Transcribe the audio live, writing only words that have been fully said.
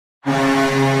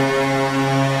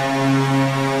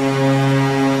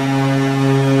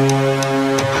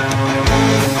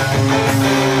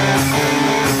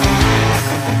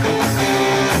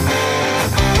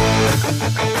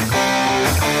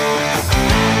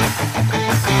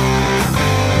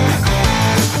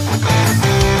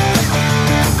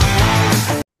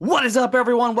What is up,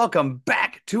 everyone? Welcome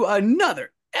back to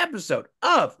another episode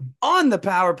of On the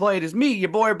Power Play. It is me, your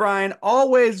boy Brian,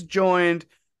 always joined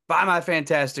by my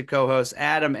fantastic co-hosts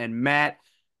Adam and Matt.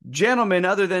 Gentlemen,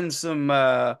 other than some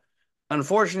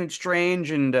unfortunate, strange,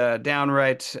 and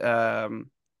downright kind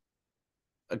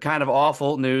of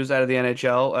awful news out of the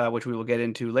NHL, which we will get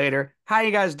into later, how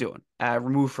you guys doing?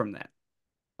 Removed from that.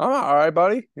 All right,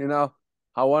 buddy.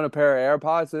 I won a pair of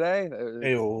AirPods today. I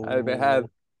had Ayo.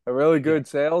 a really Yeah, good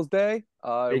sales day.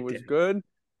 It big was day. good.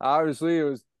 Obviously, it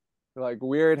was like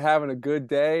weird having a good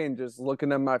day and just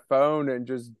looking at my phone and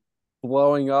just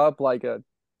blowing up like a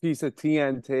piece of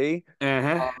TNT.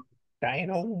 Uh-huh. Uh,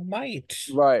 Dynamite.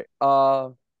 right.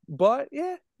 But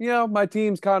yeah, my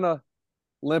team's kind of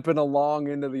limping along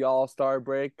into the All-Star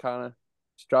break, kind of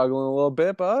struggling a little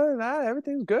bit, but other than that,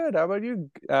 everything's good. How about you,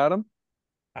 Adam?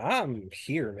 I'm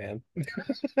here, man.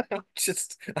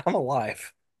 I'm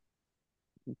alive.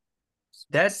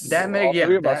 That may All three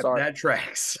yeah, of us are. that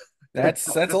tracks. That's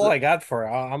all I got for it.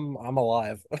 I'm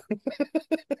alive.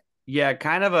 Yeah,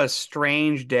 kind of a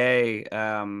strange day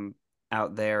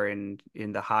out there in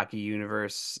the hockey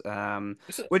universe, So,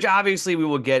 which obviously we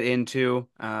will get into.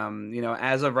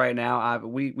 As of right now,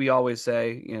 we always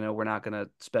say, we're not going to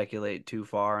speculate too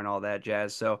far and all that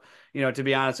jazz. So, to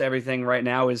be honest, everything right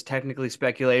now is technically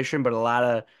speculation, but a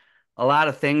lot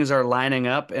of things are lining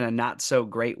up in a not so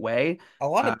great way. a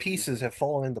lot Uh, of pieces have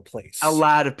fallen into a place.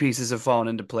 lot of pieces have fallen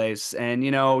into place, and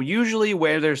usually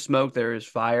where there's smoke, there is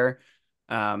fire.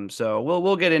 So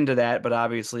we'll get into that, but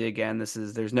obviously, again,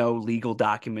 there's no legal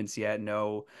documents yet.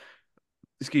 No,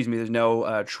 excuse me, there's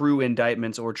no true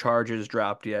indictments or charges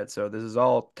dropped yet. So this is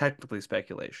all technically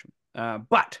speculation.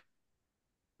 But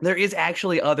there is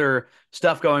actually other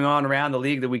stuff going on around the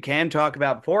league that we can talk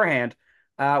about beforehand.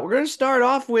 We're going to start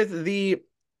off with the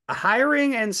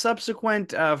hiring and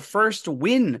subsequent first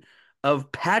win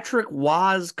of Patrick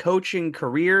Waugh's coaching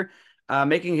career,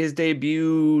 making his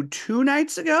debut 2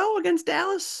 nights ago against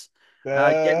Dallas,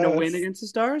 getting a win That's against the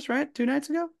Stars, right? 2 nights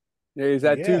ago. Yeah, he's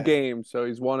at two yeah. games, so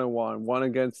he's 1-1. One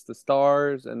against the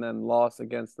Stars and then lost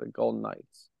against the Golden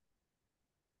Knights.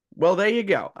 Well, there you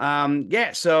go.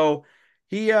 Yeah, so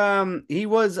he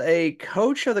was a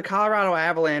coach of the Colorado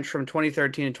Avalanche from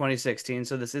 2013 to 2016,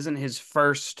 so this isn't his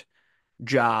first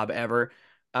job ever.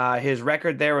 His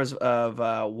record there was of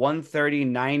 130,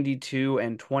 92,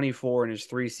 and 24 in his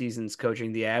 3 seasons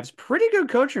coaching the Avs. Pretty good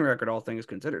coaching record, all things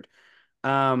considered.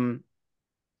 Um,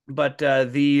 but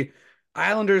the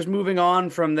Islanders moving on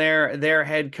from their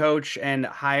head coach and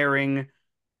hiring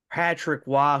Patrick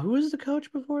Waugh. Who was the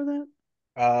coach before that?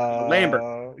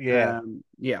 Lambert. Yeah.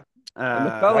 Yeah. And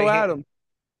a Uh, fellow Right hand. Adam,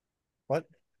 What?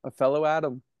 a fellow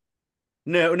Adam.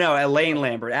 no, Elaine Oh,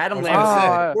 Lambert. I Adam was Oh, gonna Lambert, say.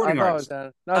 I recording thought it was artist.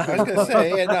 Adam. I was Nothing. gonna say,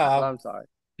 yeah, I'm no. sorry.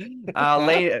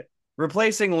 Lane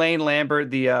replacing Lane Lambert,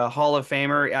 the Hall of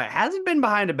Famer, hasn't been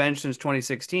behind a bench since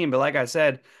 2016. But like I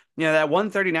said, that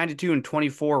 130, 92, and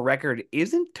 24 record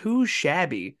isn't too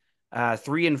shabby.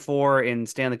 3-4 in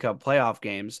Stanley Cup playoff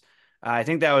games. I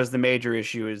think that was the major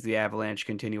issue is the Avalanche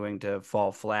continuing to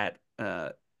fall flat.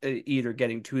 Either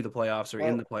getting to the playoffs or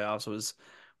in the Well, playoffs was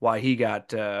why he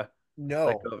got let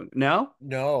no. go. No,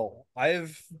 No,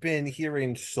 I've been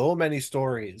hearing so many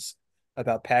stories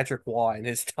about Patrick Waugh and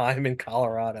his time in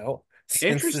Colorado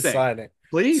since the interesting. signing.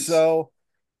 Please, So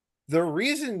the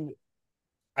reason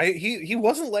he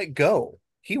wasn't let go,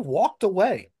 he walked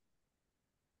away.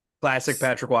 classic S-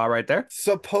 Patrick Waugh right there.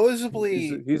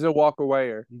 Supposedly, He's a walk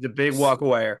awayer. He's a big s- walk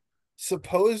awayer.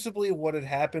 supposedly what had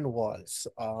happened was,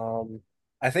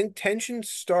 I think tension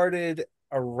started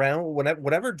around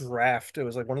whatever draft it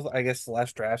was, like one of the, I guess the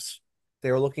last drafts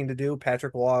they were looking to do.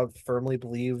 Patrick Waugh firmly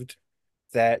believed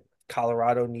that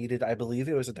Colorado needed, I believe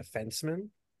it was a defenseman,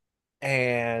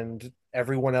 and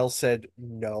everyone else said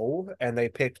no, and they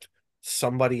picked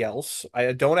somebody else.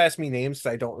 I don't ask me names,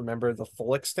 'cause I don't remember the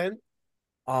full extent.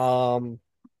 Um,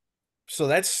 so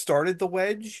that started the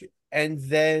wedge, and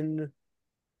then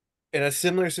in a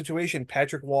similar situation,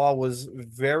 Patrick Waugh was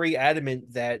very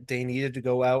adamant that they needed to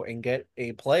go out and get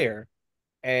a player,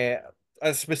 a,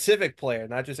 a specific player,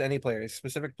 not just any player, a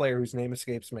specific player whose name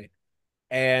escapes me.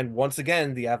 And once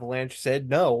again, the Avalanche said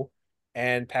no.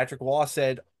 And Patrick Waugh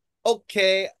said,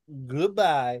 okay,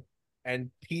 goodbye,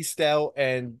 and pieced out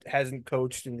and hasn't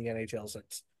coached in the NHL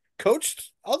since.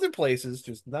 Coached other places,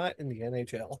 just not in the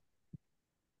NHL.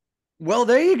 Well,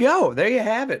 there you go. There you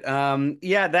have it.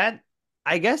 Yeah, that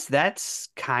I guess that's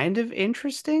kind of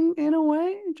interesting in a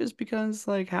way, just because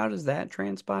like how does that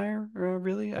transpire,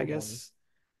 really? I Hold on. guess.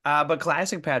 But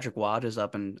classic Patrick Waugh is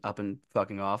up and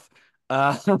fucking off.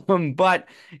 But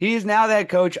he's now that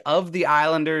coach of the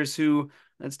Islanders who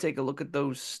Let's take a look at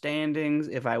those standings.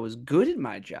 If I was good at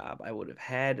my job, I would have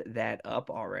had that up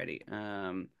already.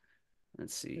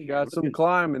 Let's see You here. got some Looking,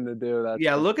 climbing to do. That's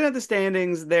yeah, for looking at the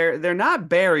standings, they're not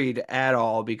buried at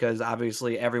all because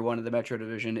obviously everyone in the Metro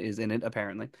Division is in it,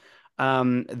 apparently.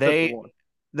 Um, except for they one.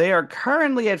 they are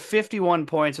currently at 51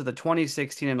 points with a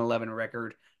 2016 and 11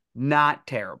 record. Not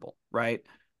terrible, right?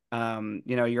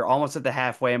 You're almost at the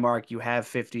halfway mark. You have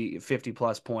 50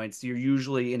 plus points. You're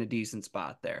usually in a decent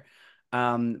spot there.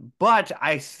 But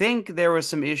I think there was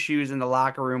some issues in the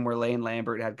locker room where Lane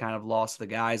Lambert had kind of lost the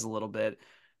guys a little bit,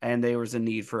 and there was a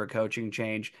need for a coaching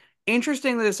change.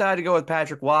 Interesting they decided to go with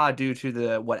Patrick Waugh due to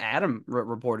the what Adam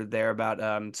reported there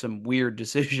about some weird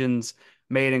decisions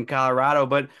made in Colorado.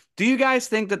 But do you guys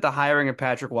think that the hiring of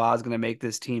Patrick Waugh is going to make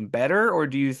this team better, or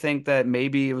do you think that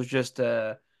maybe it was just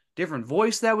a different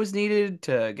voice that was needed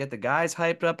to get the guys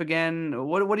hyped up again?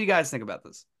 What do you guys think about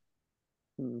this?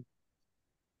 Hmm.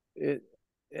 It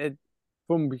it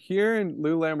from hearing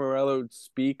Lou Lamoriello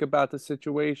speak about the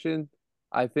situation,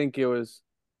 I think it was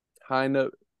kind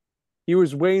of he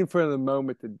was waiting for the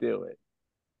moment to do it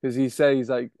because he said he's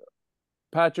like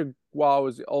Patrick Waugh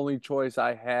was the only choice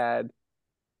I had.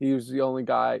 He was the only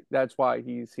guy. That's why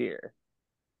he's here.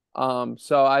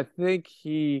 So I think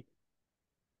he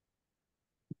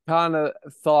kind of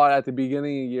thought at the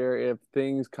beginning of the year if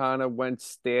things kind of went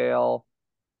stale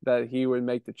that he would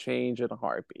make the change in a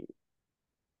heartbeat.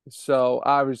 So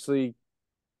obviously,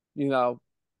 you know,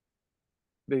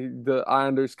 the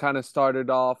Islanders kind of started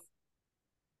off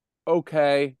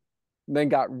okay, then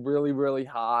got really, really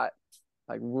hot,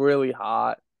 like really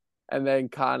hot, and then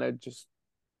kind of just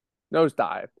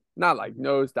nosedive. Not like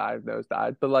nosedive,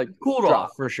 but like Cooled off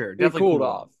drop. for sure. It Definitely cooled cooled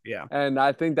off. off. Yeah. And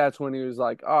I think that's when he was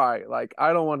like, all right, like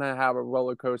I don't want to have a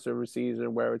roller coaster of a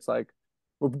season where it's like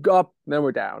we're up, then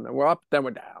we're down, and we're up, then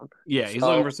we're down. Yeah, he's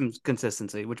looking So for some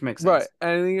consistency, which makes right. sense.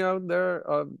 And they're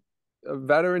a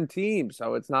veteran team,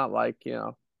 so it's not like,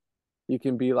 you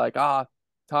can be like,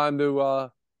 time to uh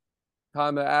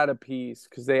time to add a piece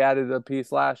because they added a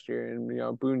piece last year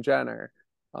and Boone Jenner.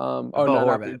 Oh Bo no,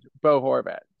 not Horvat. Boone, Bo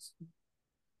Horvat.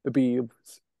 The Bees.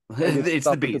 I get It's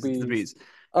the stuck with the bees. It's the bees. bees.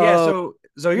 Yeah, Um,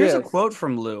 so here's a yes. quote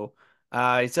from Lou.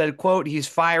 He said, quote, he's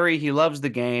fiery, he loves the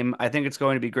game. I think it's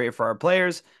going to be great for our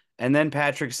players. And then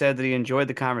Patrick said that he enjoyed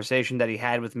the conversation that he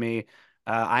had with me.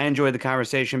 I enjoyed the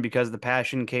conversation because the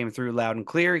passion came through loud and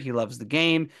clear. He loves the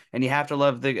game, and you have to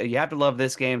love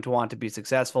this game to want to be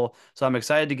successful. So I'm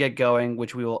excited to get going,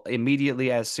 which we will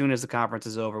immediately, as soon as the conference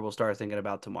is over, we'll start thinking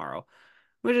about tomorrow,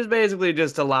 which is basically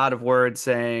just a lot of words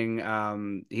saying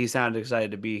he sounded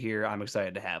excited to be here. I'm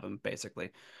excited to have him,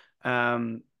 basically.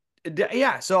 Um,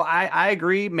 yeah, so I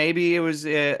agree. Maybe it was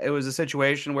a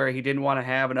situation where he didn't want to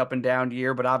have an up and down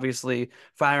year, but obviously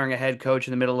firing a head coach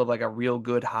in the middle of like a real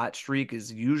good hot streak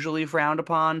is usually frowned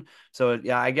upon. So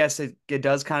yeah, I guess it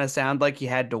does kind of sound like he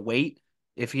had to wait.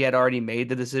 If he had already made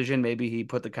the decision, maybe he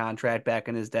put the contract back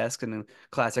in his desk in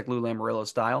classic Lou Lamoriello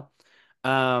style.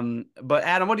 But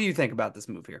Adam, what do you think about this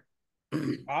move here?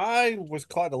 I was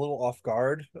caught a little off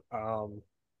guard.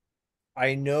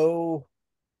 I know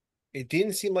it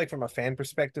didn't seem like from a fan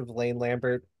perspective, Lane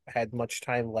Lambert had much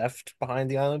time left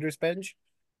behind the Islanders bench.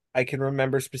 I can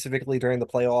remember specifically during the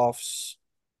playoffs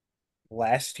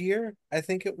last year, I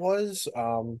think it was,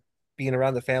 being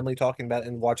around the family talking about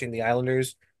and watching the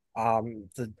Islanders,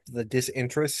 the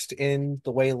disinterest in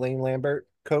the way Lane Lambert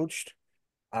coached,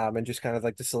 and just kind of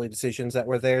like the silly decisions that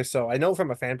were there. So I know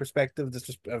from a fan perspective, this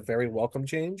was a very welcome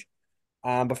change.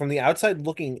 But from the outside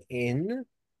looking in,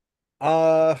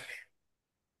 uh,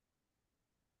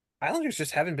 Islanders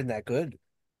just haven't been that good,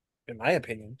 in my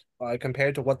opinion,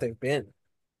 compared to what they've been.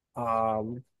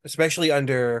 Especially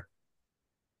under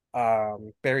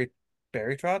Barry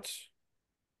Trotz.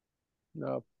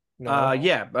 No. No,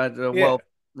 Yeah, but yeah, well,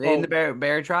 in the well,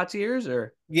 Barry Trotz years,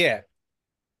 or yeah.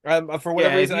 For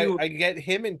whatever yeah, if reason, you, I get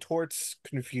him and Torts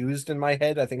confused in my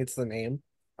head. I think it's the name.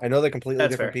 I know they're completely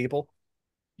that's different fair. people.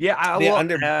 Yeah, Yeah,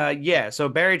 under yeah. So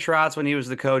Barry Trotz, when he was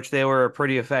the coach, they were a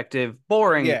pretty effective,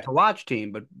 boring yeah, to watch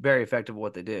team, but very effective at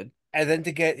what they did. and then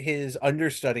to get his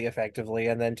understudy effectively,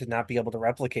 and then to not be able to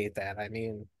replicate that. I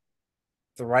mean,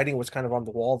 the writing was kind of on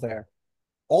the wall there.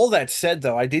 All that said,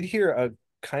 though, I did hear a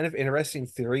kind of interesting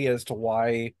theory as to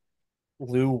why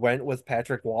Lou went with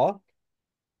Patrick Waugh.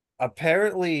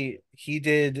 Apparently, he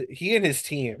and his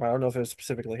team, I don't know if it was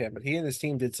specifically him, but he and his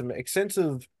team did some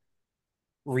extensive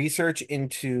research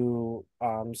into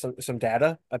some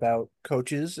data about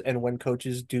coaches and when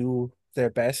coaches do their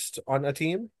best on a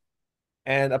team.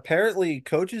 And apparently,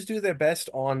 coaches do their best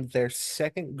on their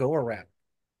second go around,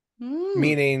 Hmm.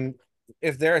 meaning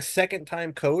if they're a second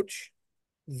time coach,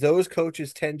 those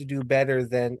coaches tend to do better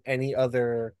than any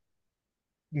other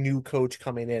new coach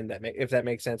coming in if that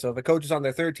makes sense. So if a coach is on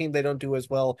their third team, they don't do as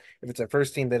well. If it's their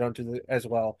first team, they don't do as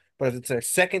well. But if it's their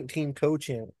second team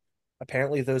coaching,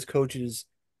 apparently those coaches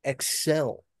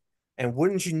excel. And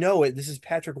wouldn't you know it, this is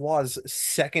Patrick Waugh's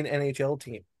second NHL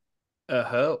team.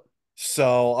 Oh.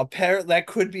 So apparently that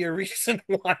could be a reason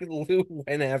why Lou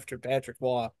went after Patrick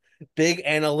Waugh. Big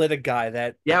analytic guy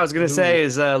that Yeah, I was gonna Lou say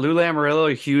is Lou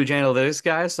Lamoriello a huge analytics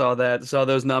guy? Saw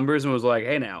those numbers and was like,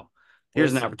 hey now,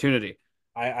 here's an listen. opportunity.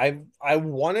 I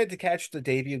wanted to catch the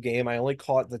debut game. I only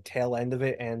caught the tail end of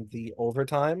it and the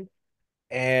overtime,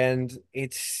 and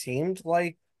it seemed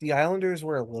like the Islanders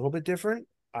were a little bit different.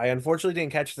 I unfortunately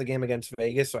didn't catch the game against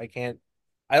Vegas, so I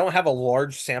don't have a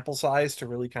large sample size to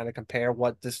really kind of compare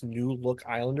what this new look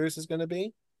Islanders is going to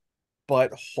be,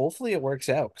 but hopefully it works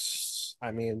out.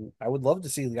 I mean, I would love to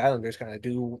see the Islanders kind of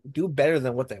do better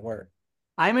than what they were.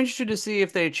 I'm interested to see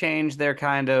if they change their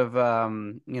kind of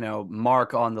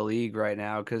mark on the league right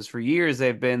now because for years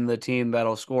they've been the team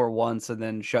that'll score once and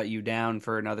then shut you down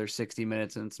for another 60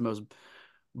 minutes and it's the most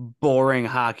boring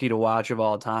hockey to watch of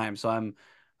all time. So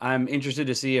I'm interested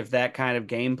to see if that kind of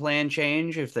game plan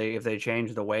change, if they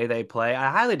change the way they play.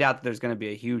 I highly doubt that there's going to be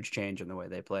a huge change in the way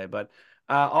they play, but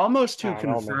almost to I don't know,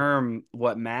 man. confirm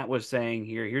what Matt was saying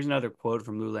here, here's another quote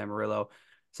from Lou Lamoriello.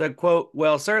 Said, quote,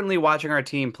 well, certainly watching our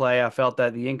team play, I felt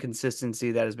that the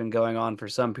inconsistency that has been going on for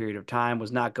some period of time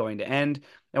was not going to end.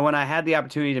 And when I had the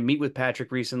opportunity to meet with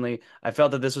Patrick recently, I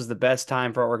felt that this was the best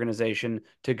time for our organization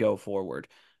to go forward.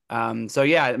 So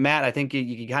yeah, Matt, I think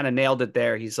you kind of nailed it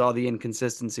there. He saw the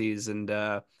inconsistencies and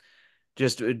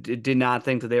just did not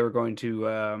think that they were going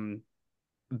to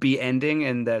be ending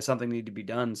and that something needed to be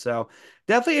done. So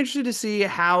definitely interested to see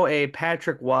how a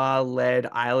Patrick Waugh led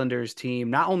Islanders team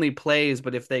not only plays,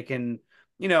 but if they can,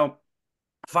 you know,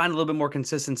 find a little bit more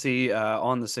consistency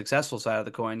on the successful side of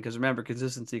the coin. Because remember,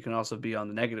 consistency can also be on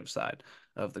the negative side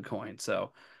of the coin.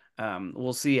 So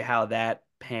we'll see how that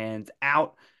pans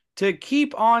out. To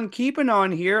keep on keeping on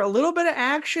here, a little bit of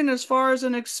action as far as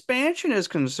an expansion is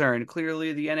concerned.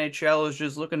 Clearly, the NHL is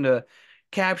just looking to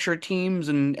capture teams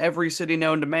in every city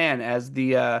known to man.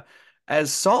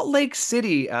 As Salt Lake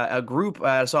City, a group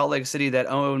Salt Lake City that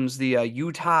owns the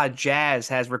Utah Jazz,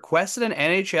 has requested an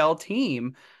NHL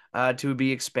team to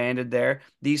be expanded there.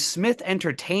 The Smith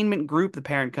Entertainment Group, the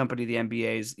parent company of the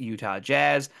NBA's Utah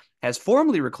Jazz, has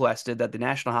formally requested that the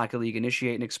National Hockey League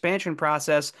initiate an expansion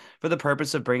process for the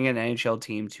purpose of bringing an NHL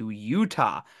team to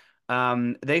Utah.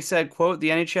 They said, "quote The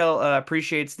NHL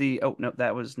appreciates the." Oh no,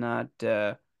 that was not.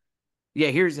 Yeah,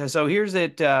 here's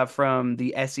it from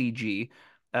the SEG.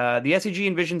 The SEG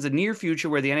envisions a near future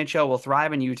where the NHL will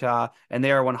thrive in Utah, and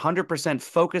they are 100%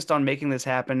 focused on making this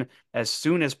happen as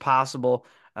soon as possible.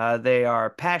 They are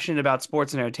passionate about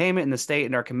sports and entertainment in the state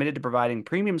and are committed to providing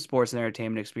premium sports and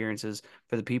entertainment experiences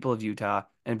for the people of Utah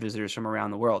and visitors from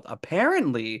around the world.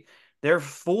 Apparently, they're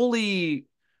fully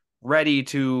ready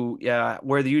to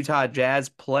where the Utah Jazz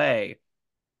play.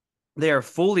 They are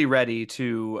fully ready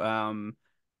to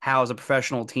house a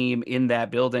professional team in that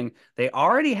building. They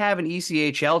already have an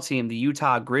ECHL team, the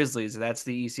Utah Grizzlies. That's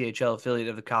the ECHL affiliate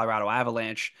of the Colorado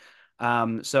Avalanche.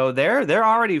 So they're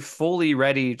already fully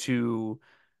ready to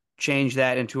change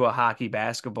that into a hockey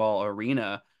basketball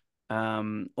arena.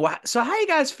 So how you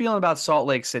guys feeling about Salt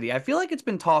Lake City? I feel like it's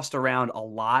been tossed around a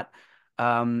lot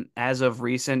as of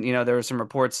recent. You know, there were some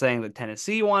reports saying that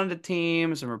Tennessee wanted a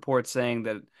team, some reports saying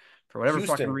that for whatever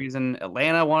fucking Houston, reason,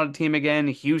 Atlanta wanted a team again,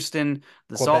 Houston,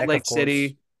 the Salt Quebec, Lake of course.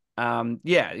 City.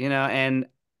 Yeah, you know, and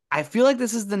I feel like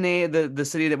this is the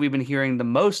city that we've been hearing the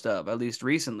most of, at least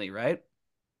recently, right?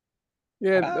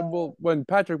 Yeah, Uh, well, when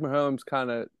Patrick Mahomes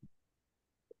kind of,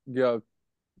 you know,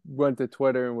 went to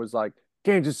Twitter and was like,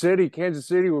 Kansas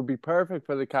City would be perfect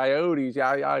for the Coyotes,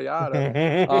 yada yada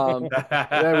yada. Um,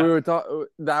 then we were talking.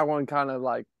 That one kind of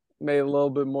like made a little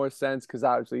bit more sense because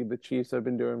obviously the Chiefs have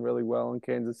been doing really well in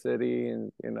Kansas City,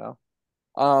 and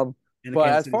um, And the but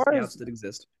Kansas as City far as Scouts that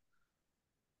exist.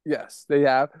 yes, they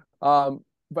have. But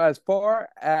as far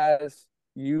as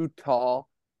Utah,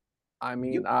 I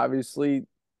mean, Yep. obviously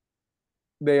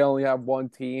they only have one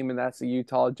team, and that's the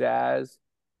Utah Jazz.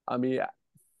 I mean,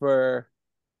 for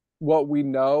what we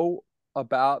know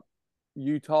about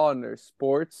Utah and their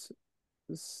sports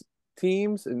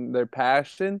teams and their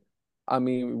passion, I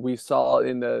mean, we saw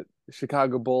in the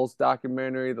Chicago Bulls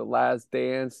documentary, The Last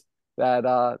Dance,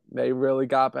 that they really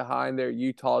got behind their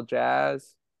Utah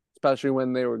Jazz, especially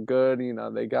when they were good. You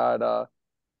know, they got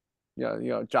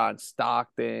John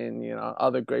Stockton,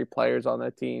 other great players on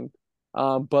that team.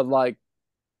 But like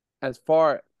as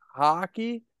far as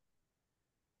hockey,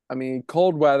 I mean,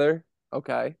 cold weather,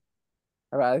 okay.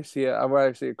 I'd rather see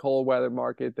a cold weather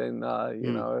market than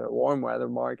Mm, a warm weather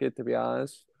market, to be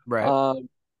honest. right. Um,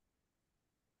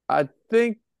 I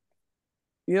think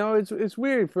it's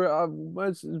weird for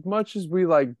as much as we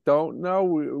like don't know,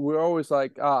 we're always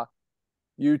like,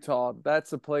 Utah, that's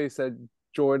the place that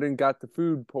Jordan got the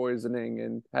food poisoning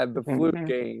and had the flu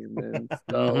game, and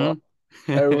so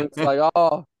Hmm. everyone's like,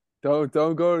 oh, don't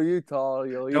go to Utah,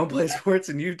 Don't play sports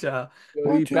in Utah. you'll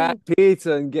Or eat bad two.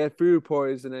 pizza and get food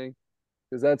poisoning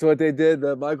because that's what they did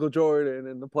to Michael Jordan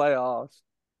in the playoffs.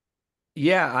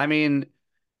 Yeah, I mean,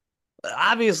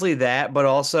 obviously that, but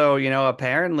also,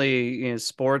 apparently,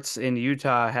 sports in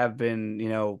Utah have been,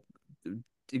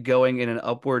 going in an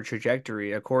upward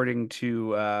trajectory, according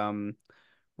to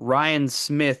Ryan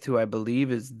Smith, who I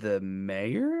believe is the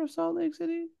mayor of Salt Lake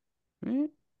City. Right?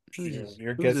 Who's this?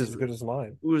 Your Who's guess is this? as good as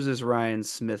mine. Who's this Ryan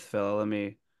Smith fellow? Let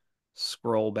me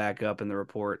scroll back up in the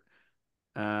report.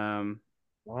 Um,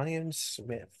 Ryan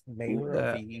Smith, who mayor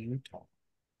of the Utah.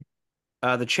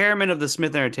 the chairman of the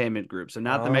Smith Entertainment Group, so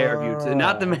not the mayor of Utah,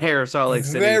 not the Ah, mayor of Salt Lake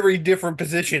City. very different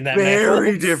position that man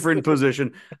Very holds. different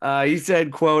position. He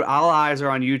said, quote, all eyes are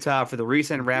on Utah for the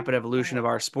recent rapid evolution of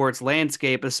our Utah. sports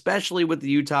landscape, especially with the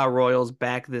Utah Royals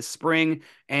back this spring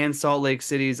and Salt Lake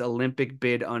City's Olympic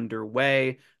bid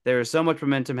underway. There is so much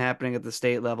momentum happening at the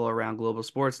state level around global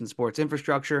sports and sports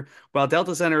infrastructure. While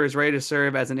Delta Center is ready to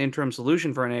serve as an interim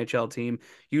solution for an AHL team,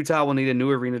 Utah will need a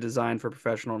new arena designed for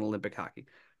professional and Olympic hockey.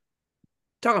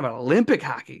 Talking about Olympic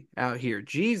hockey out here.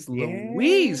 Jeez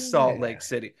Louise, Salt Lake Yeah.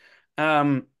 City.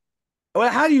 Um, well,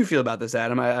 how do you feel about this,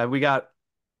 Adam? We got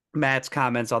Matt's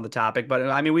comments on the topic, but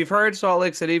I mean, we've heard Salt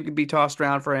Lake City could be tossed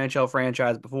around for an NHL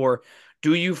franchise before.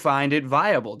 Do you find it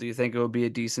viable? Do you think it would be a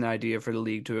decent idea for the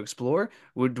league to explore?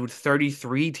 Would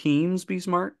 33 teams be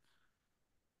smart?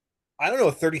 I don't know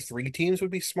if 33 teams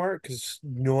would be smart because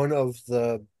none of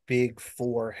the big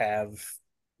four have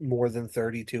more than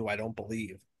 32, I don't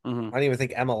believe. Hmm. I don't even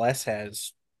think MLS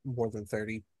has more than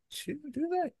 32, do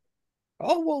they?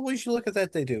 Oh, well, we should look at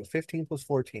that. They do. 15 plus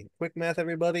 14. Quick math,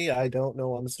 everybody. I don't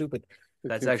know. I'm stupid.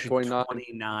 That's 16 plus actually 29.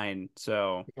 29.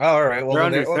 So All right. Well, they're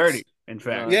then under there, 30, let's, in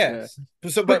fact. Yeah. yes.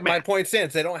 So, Quick but my math. point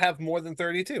stands. They don't have more than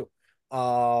 32.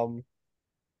 Um,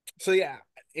 so yeah,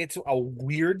 it's a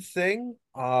weird thing.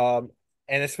 And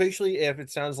especially if it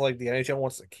sounds like the NHL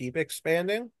wants to keep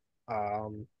expanding.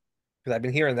 Because I've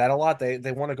been hearing that a lot. They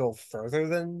want to go further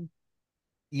than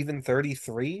even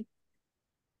 33,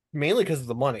 mainly because of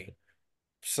the money.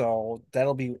 So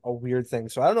that'll be a weird thing.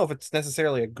 So I don't know if it's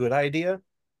necessarily a good idea.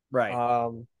 Right.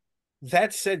 Um,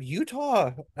 that said,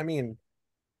 Utah, I mean,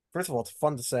 first of all, it's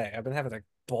fun to say. I've been having like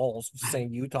balls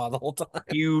saying Utah the whole time.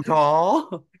 Utah,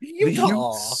 the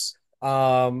Utah. Utes.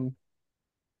 Um,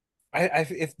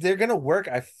 if they're gonna work,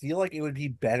 I feel like it would be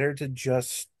better to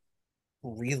just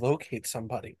relocate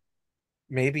somebody.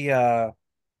 Maybe a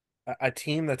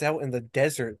team that's out in the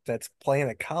desert that's playing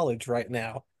at college right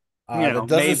now. That doesn't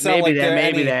Maybe sound like there are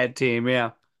maybe any. that team,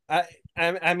 yeah. I,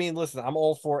 I mean, listen, I'm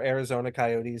all for Arizona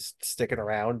Coyotes sticking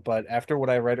around, but after what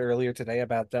I read earlier today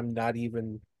about them not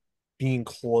even being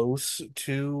close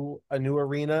to a new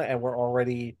arena, and we're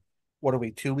already, what are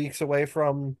we, 2 weeks away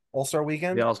from All-Star The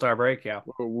Weekend? All-Star break, yeah.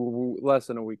 We're less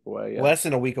than a week away. Yeah. Less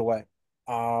than a week away.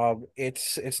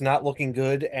 It's not looking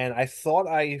good, and I thought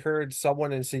I heard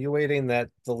someone insinuating that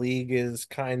the league is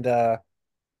kind of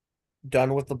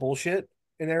done with the bullshit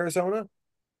in Arizona.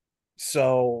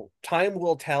 So time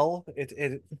will tell.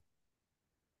 It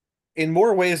in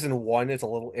more ways than one, it's a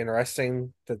little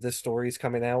interesting that this story is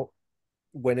coming out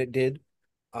when it did.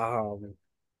 Um,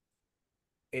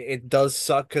 it does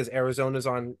suck because Arizona's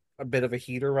on a bit of a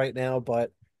heater right now,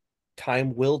 but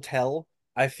time will tell.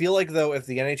 I feel like though, if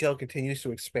the NHL continues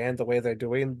to expand the way they're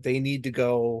doing, they need to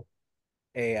go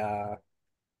a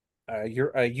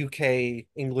a UK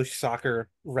English soccer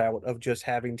route of just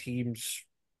having teams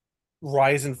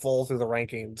rise and fall through the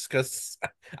rankings because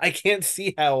I can't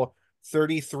see how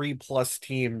 33 plus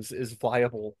teams is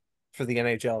viable for the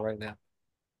NHL right now.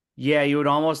 Yeah, you would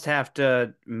almost have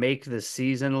to make the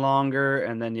season longer,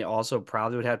 and then you also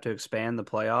probably would have to expand the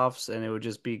playoffs, and it would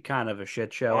just be kind of a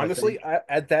shit show, I Honestly, think.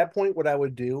 at that point, what I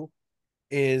would do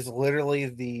is literally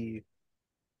the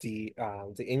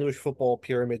English football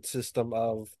pyramid system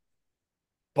of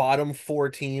bottom four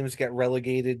teams get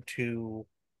relegated to,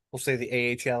 we'll say,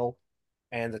 the AHL,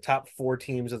 and the top four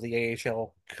teams of the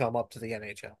AHL come up to the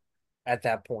NHL at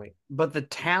that point. But the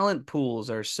talent pools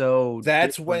are so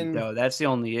That's different, when though. That's the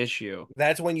only issue.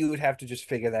 that's when you would have to just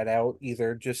figure that out.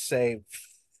 Either just say,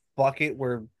 fuck it,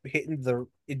 we're hitting the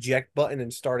eject button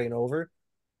and starting over.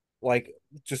 Like,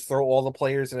 just throw all the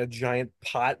players in a giant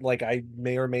pot, like I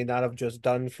may or may not have just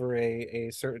done for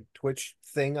a certain Twitch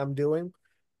thing I'm doing.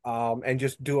 and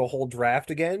just do a whole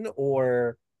draft again,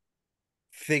 or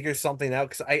figure something out,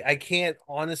 because I can't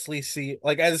honestly see,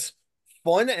 like, as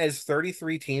fun as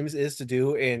 33 teams is to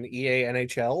do in EA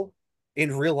NHL,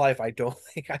 in real life I don't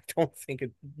think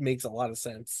it makes a lot of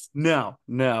sense. No,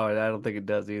 no, I don't think it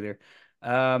does either.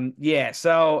 Yeah,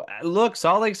 so look,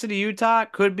 Salt Lake City, Utah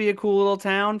could be a cool little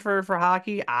town for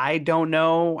hockey. I don't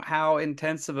know how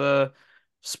intense of a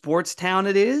sports town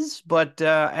it is, but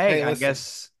hey, Hey, I listen.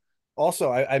 guess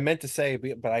Also, I meant to say,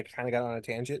 but I kind of got on a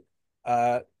tangent.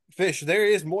 Uh, Fish, there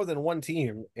is more than one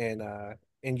team in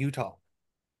Utah.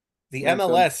 The When it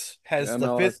comes MLS to has the MLS,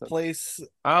 fifth place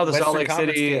oh, the Salt Western Lake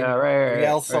Conference City, team,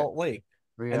 Real right. Salt Lake,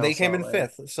 and Real they came in Salt Lake.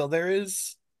 fifth. So there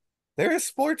is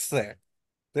sports there.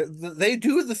 They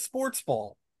do the sports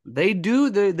ball. They do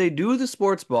the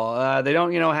sports ball. They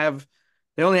don't, have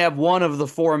they only have one of the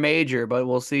four major, but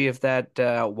we'll see if that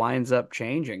winds up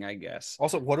changing, I guess.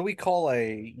 Also, what do we call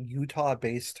a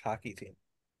Utah-based hockey team?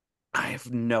 I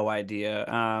have no idea.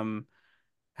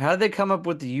 How did they come up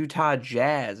with the Utah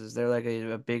Jazz? Is there like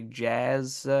a big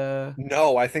jazz?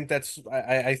 No, I think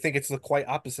I think it's the quite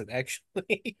opposite,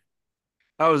 actually.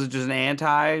 Oh, is it just an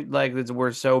anti? Like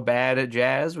we're so bad at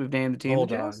jazz, we've named the team the Hold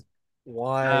Jazz? on.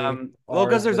 Why Well, are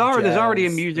because the there's already a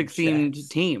Jazz the music themed Jazz?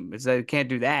 team. It's that can't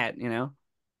do that,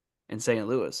 in St.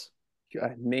 Louis.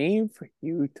 a name for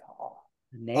Utah.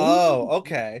 Name? Oh,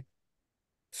 okay.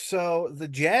 So the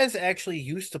Jazz actually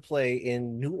used to play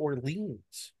in New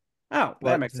Orleans, Oh,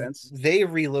 that but makes sense. they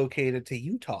relocated to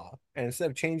Utah, and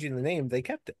instead of changing the name, they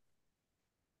kept it.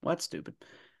 Well, that's stupid.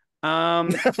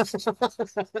 Um,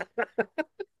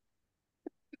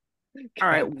 all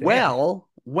right. God damn.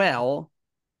 Well,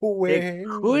 it Well,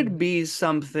 could be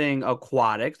something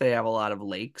aquatic. They have a lot of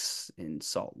lakes in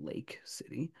Salt Lake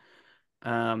City.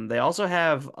 They also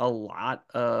have a lot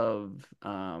of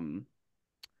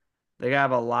they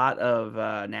have a lot of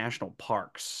national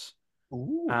parks.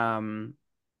 ooh, Um,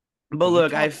 but the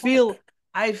look, Utah Park.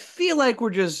 I feel like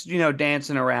we're just,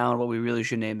 dancing around what we really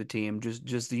should name the team.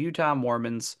 Just the Utah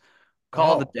Mormons.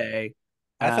 Call it a Oh, day.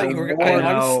 I thought The you were. I I Morm,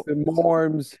 honest. know the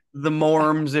Morms. the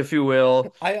Morms, if you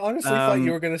will. I honestly thought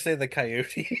you Um, were gonna say the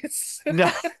Coyotes.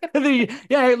 no, yeah.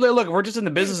 Hey, look, we're just in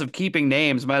the business of keeping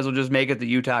names. Might as well just make it the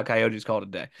Utah Coyotes. Call it a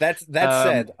day. That Um,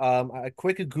 said, a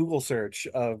quick Google search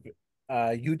of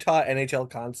Utah NHL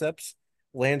concepts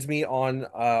lands me on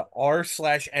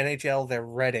r/NHL their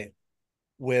Reddit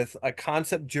with a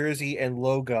concept jersey and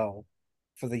logo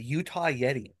for the Utah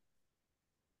Yeti,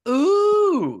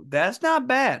 ooh, that's not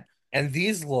bad. and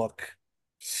these look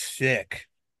sick.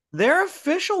 Their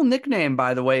official nickname,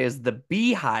 by the way, is the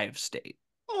Beehive State.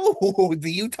 Oh,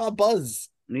 the Utah Buzz,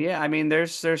 Yeah, I mean,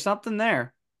 there's something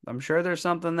there. I'm sure there's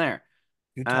something there.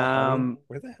 Utah Honey. Um,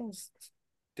 Where the hell's?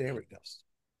 There we go.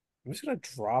 I'm just gonna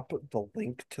drop the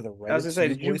link to the I was Reddit gonna so say,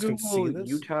 you did you boys can see Google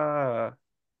this. Utah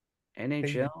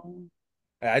Hey, NHL?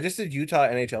 I just did Utah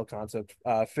NHL concept.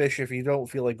 Fish, if you don't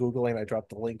feel like Googling, I dropped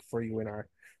the link for you in our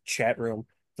chat room.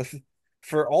 The,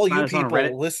 for all you Find us on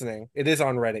Reddit. people listening, it is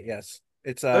on Reddit, yes.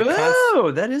 It's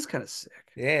Oh, that is kind of sick.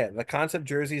 yeah, the concept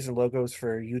jerseys and logos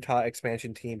for Utah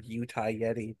expansion team Utah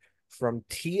Yeti from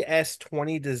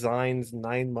TS20 Designs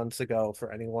 9 months ago.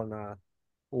 For anyone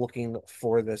looking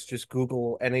for this, just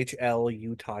Google NHL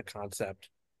Utah concept.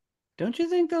 Don't you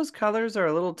think those colors are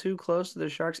a little too close to the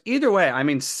Sharks? Either way, I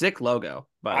mean, sick logo,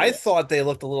 by the I way. thought they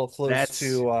looked a little close That's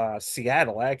to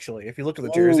Seattle, actually. If you look at the Oh,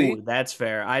 jersey, that's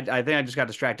fair. I think I just got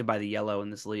distracted by the yellow in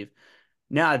the sleeve.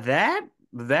 Now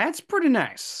that's pretty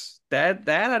nice. That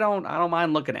I don't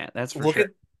mind looking at. That's for look sure. at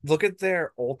look at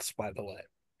their ults, by the way.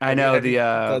 I Have you know have you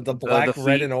the the black,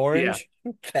 red, and feet. Yeah, orange?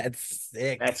 That's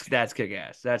sick. that's kick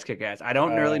ass. That's kick ass. I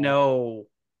don't really Uh, know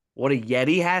what a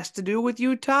Yeti has to do with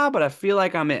Utah, but I feel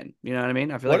like I'm in. You know what I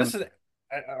mean? I feel like what I'm is it?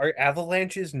 Are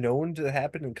avalanches known to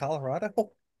happen in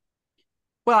Colorado?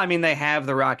 Well, I mean, they have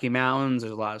the Rocky Mountains.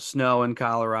 There's a lot of snow in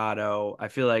Colorado. I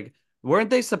feel like weren't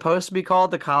they supposed to be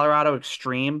called the Colorado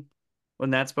Extreme?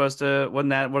 Wasn't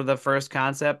that one of the first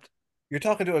concept? You're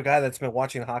talking to a guy that's been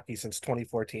watching hockey since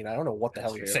 2014. I don't know what the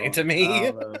That's hell you're true. saying to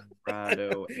me.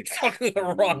 Colorado You're talking to the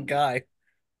wrong Extreme. guy.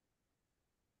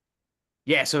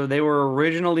 Yeah, so they were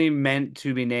originally meant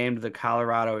to be named the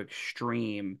Colorado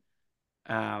Extreme,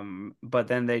 but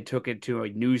then they took it to a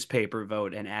newspaper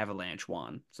vote and Avalanche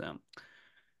won. So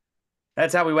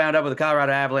that's how we wound up with the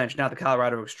Colorado Avalanche, not the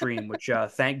Colorado Extreme, which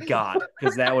thank God,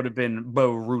 because that would have been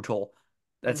brutal.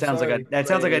 I'm sorry. That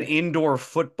sounds like an Right. indoor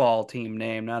football team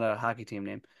name, not a hockey team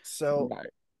name. So Right.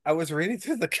 I was reading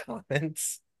through the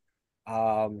comments,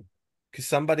 because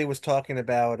somebody was talking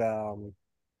about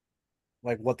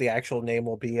like what the actual name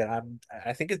will be, and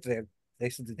I think they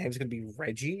said the name's gonna be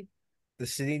Reggie. The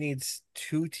city needs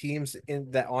two teams in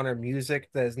that honor music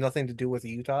that has nothing to do with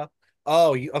Utah.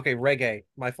 Oh, okay, reggae.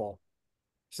 My fault.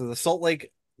 So the Salt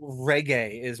Lake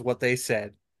reggae is what they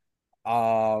said.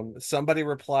 Somebody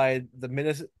replied the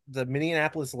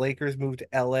Minneapolis Lakers moved to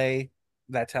LA.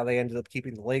 That's how they ended up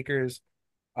keeping the Lakers.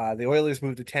 The Oilers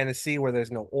moved to Tennessee where there's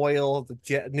no oil.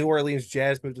 The New Orleans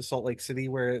Jazz moved to Salt Lake City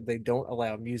where they don't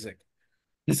allow music.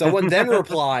 Someone then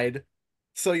replied,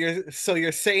 "So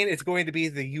you're saying it's going to be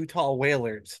the Utah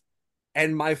Whalers?"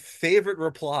 And my favorite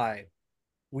reply,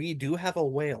 "We do have a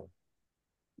whale."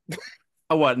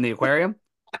 Oh, what, in the aquarium?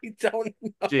 I don't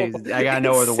know. Jeez, I gotta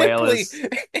know where the whale is.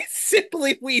 It's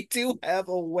simply we do have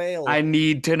a I whale.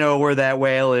 need to know where that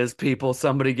whale is, people.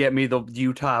 Somebody get me the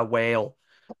Utah whale.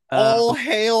 Um, All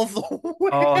hail the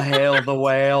oh, whale. hail the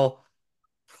whale.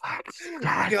 Fuck.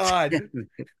 God God, damn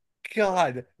it.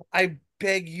 God, I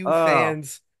beg you Oh,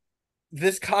 fans.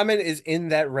 This comment is in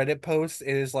that Reddit post.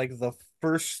 It is like the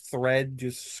first thread.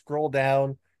 Just scroll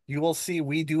down. You will see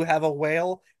we do have a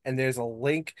whale, and there's a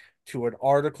link to an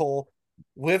article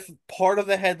with part of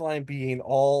the headline being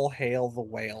all hail the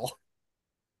whale.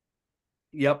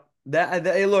 yep.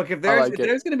 Hey, look, if I there's like if it.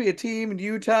 there's gonna be a team in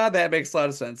Utah, that makes a lot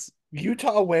of sense.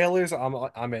 Utah Whalers,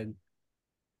 I'm in.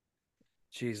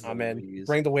 Jeez I'm in. Louise.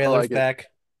 Bring the I Whalers like it. back.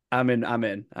 I'm in. I'm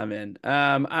in. I'm in.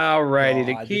 All righty.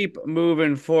 To God. keep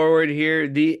moving forward here,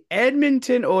 the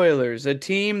Edmonton Oilers, a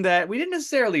team that we didn't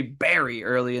necessarily bury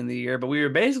early in the year, but we were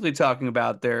basically talking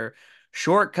about their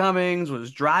shortcomings.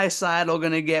 Was Draisaitl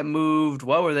going to get moved?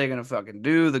 What were they going to fucking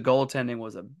do? The goaltending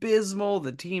was abysmal.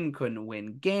 The team couldn't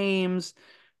win games.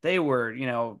 They were,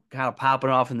 kind of popping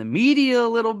off in the media a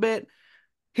little bit.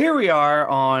 Here we are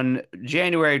on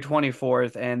January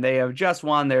 24th, and they have just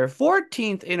won their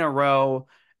 14th in a row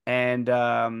and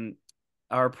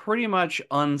are pretty much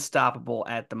unstoppable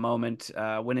at the moment,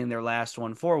 winning their last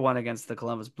one 4-1 against the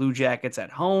Columbus Blue Jackets at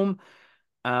home.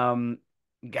 Um,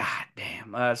 God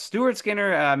damn. Stuart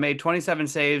Skinner made 27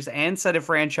 saves and set a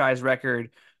franchise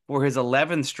record for his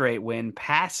 11th straight win,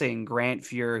 passing Grant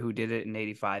Fuhr, who did it in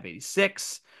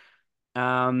 85-86.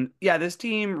 Yeah, this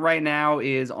team right now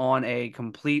is on a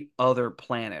complete other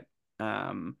planet.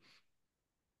 Um,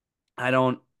 I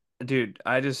don't, dude,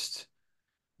 I just,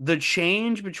 the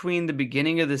change between the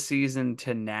beginning of the season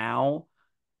to now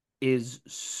is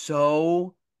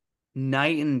so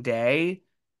night and day.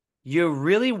 You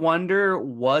really wonder,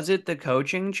 was it the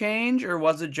coaching change or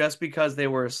was it just because they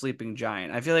were a sleeping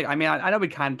giant? I feel like, I know we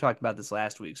kind of talked about this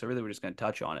last week, so really we're just going to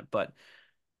touch on it, but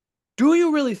do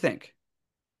you really think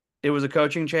it was a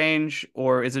coaching change,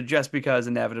 or is it just because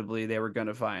inevitably they were going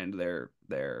to find their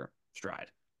stride?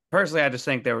 Personally, I just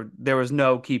think there was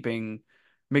no keeping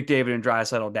McDavid and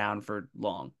Draisaitl down for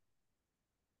long.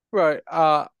 Right.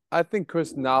 I think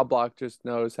Chris Knobloch just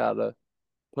knows how to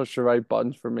push the right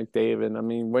buttons for McDavid. I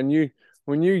mean, when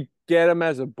you get him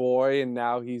as a boy and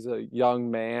now he's a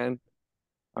young man,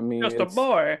 I mean, Just a it's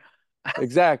boy.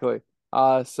 exactly.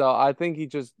 So I think he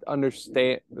just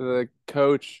understand the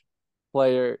coach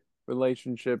player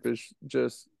relationship is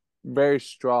just very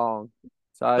strong. So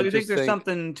So I you think just there's think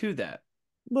something to that?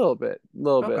 a little bit.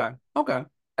 Okay. Okay.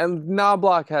 And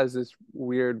Knobloch has this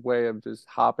weird way of just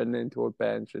hopping into a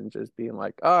bench and just being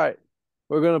like, all right,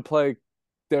 we're gonna play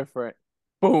different.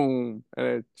 Boom.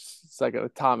 And it's like an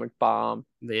atomic bomb.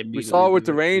 They We saw immediately it with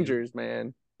do the it. Yeah. Rangers,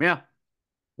 man. Yeah.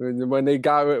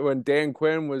 When Dan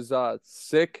Quinn was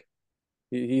sick,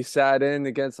 he sat in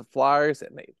against the Flyers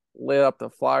and they lit up the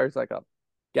Flyers like a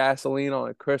gasoline on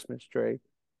a Christmas tree.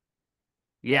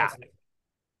 Yeah.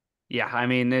 Yeah.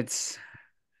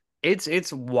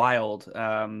 It's wild.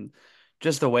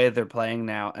 Just the way that they're playing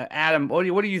now. Adam, what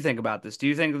do you think about this? Do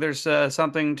you think there's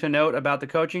something to note about the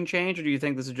coaching change, or do you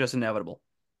think this is just inevitable?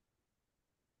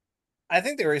 I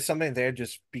think there is something there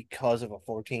just because of a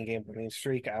 14 game winning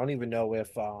streak. I don't even know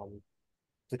if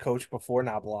the coach before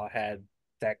Nabla had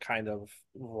that kind of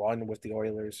run with the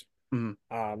Oilers.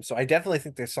 Mhm. So I definitely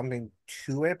think there's something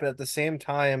to it, but at the same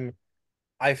time,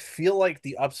 I feel like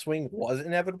the upswing was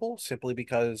inevitable simply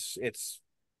because it's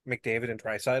McDavid and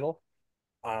Draisaitl.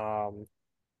 Um,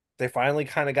 they finally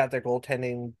kind of got their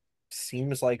goaltending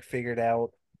seems like figured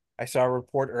out. I saw a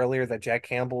report earlier that Jack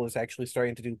Campbell is actually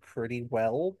starting to do pretty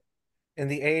well in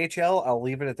the AHL. I'll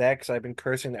leave it at that because I've been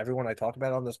cursing everyone I talk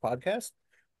about on this podcast.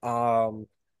 Um,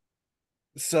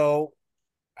 so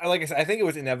like I said, I think it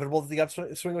was inevitable that the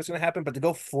upswing was going to happen, but to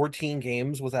go 14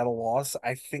 games without a loss,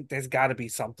 I think there's got to be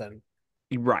something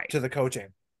Right. to the coaching.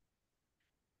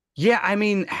 Yeah,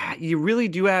 you really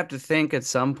do have to think at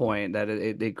some point that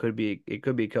it could be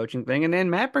a coaching thing. And then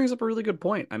Matt brings up a really good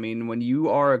point. I mean, when you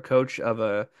are a coach of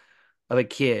a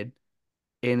kid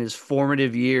in his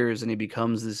formative years and he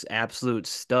becomes this absolute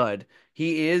stud,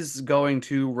 he is going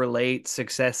to relate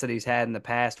success that he's had in the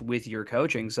past with your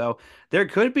coaching. So there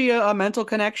could be a mental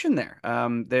connection there.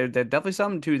 There's definitely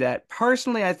something to that.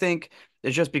 Personally, I think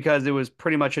it's just because it was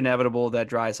pretty much inevitable that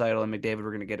Draisaitl and McDavid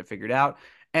were going to get it figured out.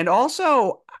 And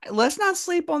also, let's not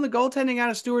sleep on the goaltending out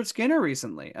of Stuart Skinner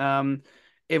recently.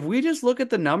 If we just look at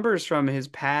the numbers from his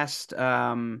past,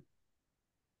 from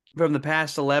the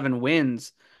past 11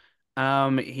 wins,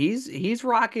 he's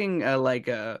rocking like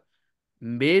a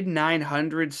mid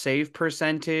 900 save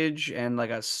percentage and like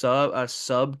a sub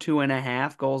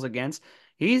 2.5 goals against.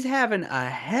 He's having a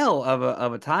hell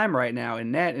of a time right now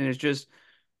in net, and it's just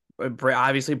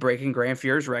obviously breaking Grant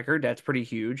Fuhr's record. That's pretty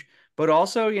huge. But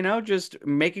also, just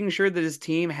making sure that his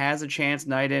team has a chance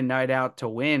night in, night out to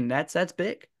win. That's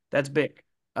big. That's big.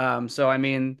 So I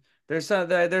mean, there's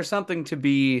something to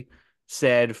be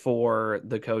said for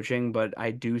the coaching, but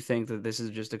I do think that this is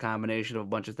just a combination of a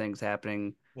bunch of things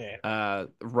happening Yeah.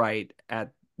 right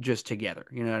at just together.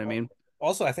 You know what I mean?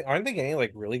 Also, I think aren't they getting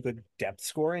like really good depth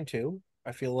scoring too?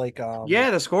 I feel like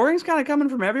Yeah, the scoring's kind of coming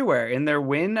from everywhere. In their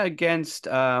win against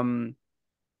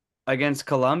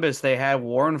Columbus, they had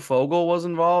Warren Fogle was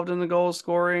involved in the goal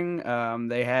scoring.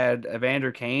 They had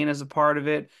Evander Kane as a part of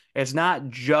it. Um, it's not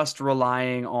just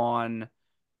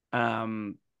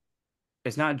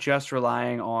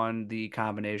relying on the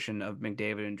combination of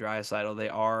McDavid and Draisaitl. They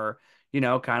are,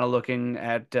 kind of looking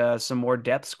at some more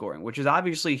depth scoring, which is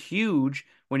obviously huge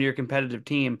when you're a competitive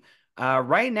team.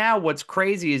 Right now, what's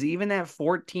crazy is even that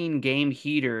 14 game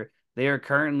heater, they are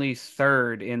currently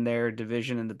third in their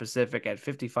division in the Pacific at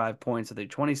 55 points with a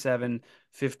 27,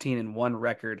 15, and 1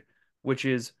 record, which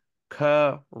is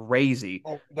crazy.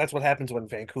 oh, that's what happens when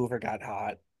Vancouver got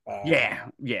hot. Yeah,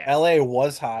 yeah. LA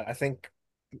was hot. I think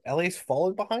LA's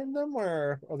fallen behind them,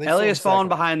 or are they LA still in has fallen second?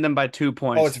 behind them by two Oh,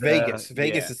 points. it's Vegas.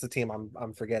 Vegas Yeah, is the team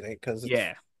I'm forgetting because it's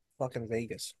yeah. fucking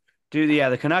Vegas. Dude, yeah,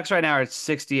 the Canucks right now are at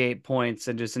 68 points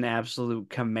and just an absolute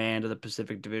command of the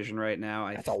Pacific Division right now.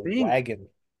 I That's a think, wagon.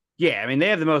 yeah, I mean, they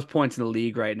have the most points in the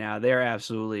league right now. They're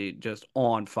absolutely just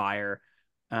on fire.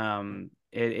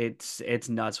 It's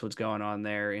nuts what's going on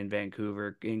there in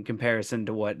Vancouver in comparison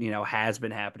to what, has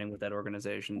been happening with that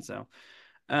organization. So,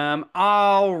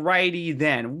 alrighty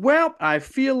then. Well, I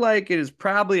feel like it is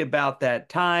probably about that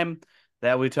time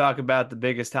that we talk about the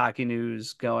biggest hockey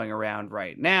news going around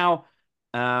right now.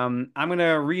 I'm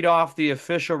gonna read off the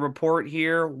official report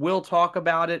here. We'll talk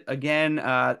about it again.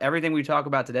 Everything we talk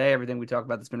about today, everything we talk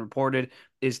about that's been reported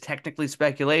is technically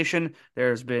speculation.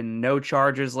 There's been no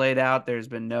charges laid out. There's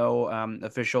been no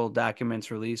official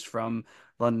documents released from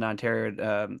London,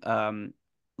 Ontario,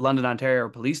 London, Ontario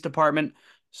Police Department.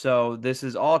 So this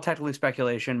is all technically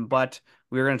speculation, but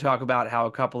we're going to talk about how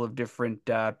a couple of different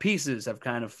pieces have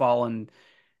kind of fallen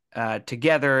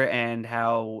together and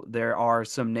how there are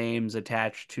some names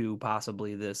attached to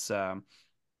possibly this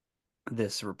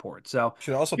report. So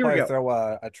Should also here we probably go. throw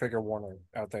a trigger warning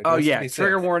out there Oh just to yeah, be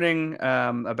trigger safe. warning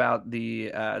about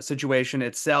the situation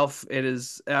itself. It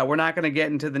is we're not going to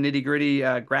get into the nitty-gritty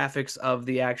graphics of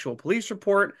the actual police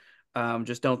report.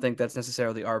 Just don't think that's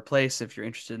necessarily our place. If you're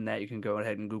interested in that, you can go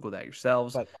ahead and Google that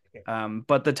yourselves. But okay.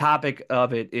 But the topic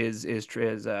of it is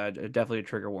definitely a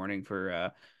trigger warning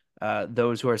for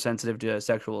those who are sensitive to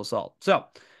sexual assault. So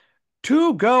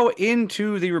to go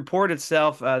into the report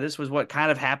itself, this was what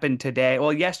kind of happened today.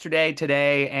 Well, yesterday,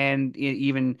 today, and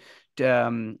even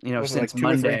Was it like since 2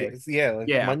 or 3 days? Monday. Yeah, like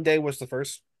Yeah. Monday was the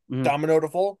first Mhm. domino to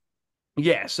fall.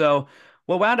 Yeah. So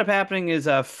what wound up happening is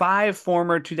five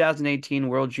former 2018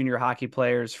 World Junior Hockey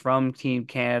players from Team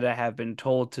Canada have been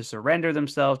told to surrender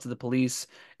themselves to the police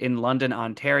in London,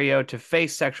 Ontario, to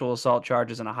face sexual assault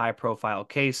charges in a high-profile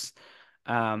case.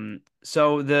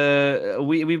 So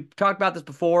we've talked about this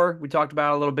before. We talked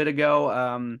about it a little bit ago.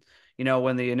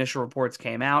 When the initial reports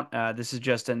came out. This is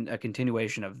just a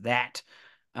continuation of that.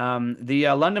 The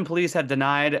London police have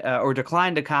denied or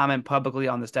declined to comment publicly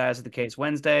on the status of the case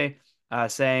Wednesday,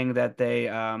 saying that they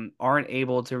aren't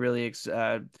able to really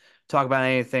talk about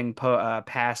anything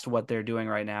past what they're doing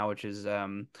right now, which is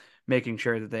making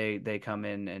sure that they come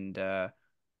in and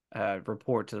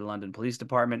report to the London Police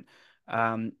Department.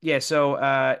 Yeah,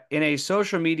 so in a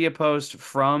social media post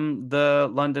from the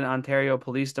London, Ontario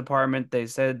Police Department, they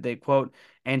said they, quote,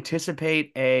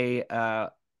 anticipate a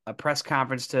press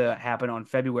conference to happen on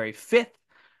February 5th,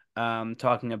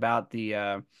 talking about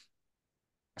the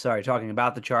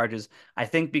charges. I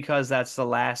think because that's the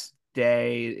last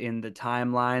day in the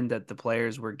timeline that the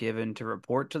players were given to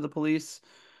report to the police.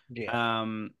 Yeah.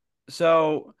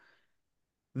 So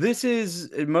this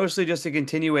is mostly just a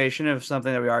continuation of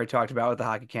something that we already talked about with the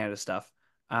Hockey Canada stuff.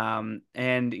 And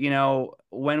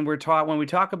when we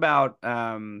talk about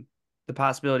the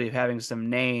possibility of having some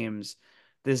names,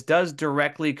 this does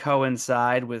directly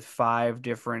coincide with five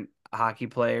different hockey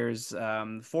players,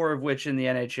 four of which in the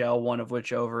NHL, one of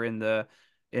which over in the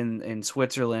in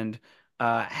Switzerland,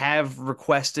 have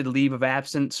requested leave of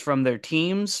absence from their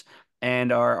teams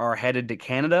and are headed to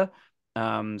Canada.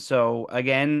 So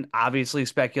again, obviously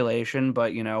speculation,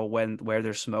 but when where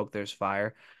there's smoke, there's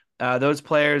fire. Those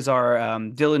players are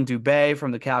Dylan Dubé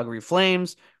from the Calgary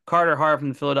Flames, Carter Hart from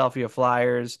the Philadelphia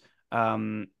Flyers.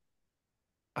 Um,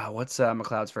 what's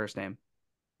McLeod's first name?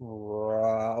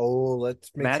 Oh,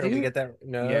 let's make sure we Matthew? get that.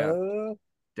 Yeah, No,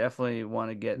 definitely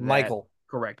want to get that Michael.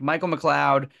 correct. Michael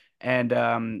McLeod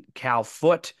and Cal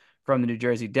Foote from the New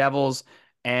Jersey Devils,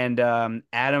 and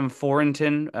Adam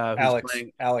Forenton, who's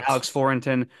playing Alex. Alex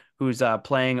Forenton, who's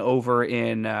playing over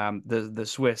in the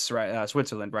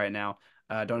Switzerland right now.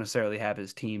 Don't necessarily have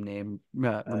his team name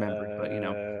remembered,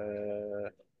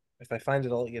 but If I find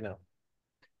it, I'll let you know.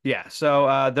 yeah.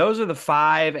 So those are the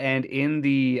five, and in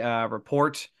the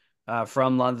report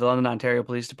from the London, Ontario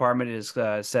Police Department, it is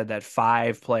said that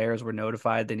five players were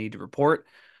notified they need to report.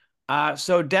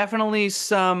 So definitely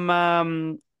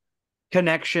some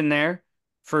connection there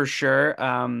for sure.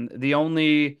 The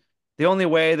only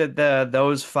way that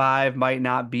those five might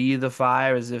not be the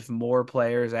five is if more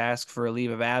players ask for a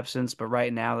leave of absence, but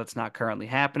right now that's not currently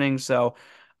happening. So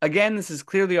again, this is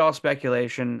clearly all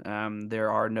speculation.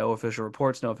 There are no official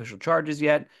reports, no official charges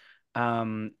yet.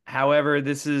 However,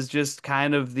 this is just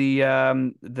kind of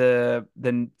the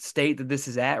state that this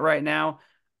is at right now.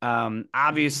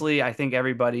 Obviously, I think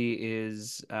everybody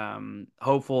is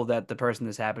hopeful that the person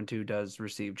this happened to does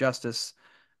receive justice,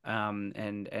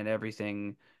 and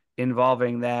everything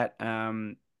involving that.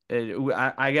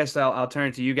 I guess I'll turn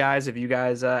it to you guys if you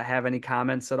guys have any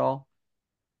comments at all.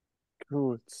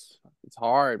 Ooh, it's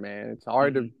hard, man. It's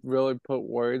hard to Hmm. really put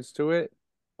words to it.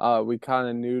 We kind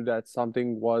of knew that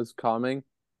something was coming.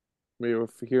 We were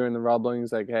hearing the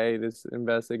rumblings like, hey, this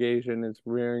investigation is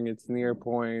rearing its near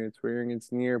point. It's rearing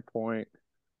its near point.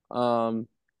 Um,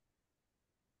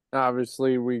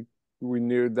 Obviously, we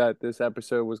knew that this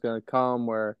episode was going to come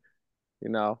where, you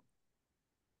know,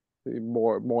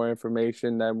 more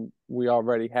information than we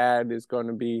already had is going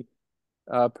to be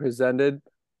presented.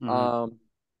 Hmm. Um,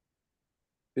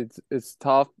 it's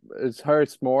tough. It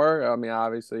hurts more. I mean,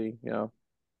 obviously,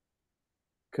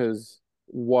 because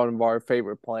one of our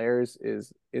favorite players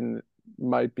is in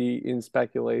might be in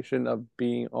speculation of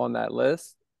being on that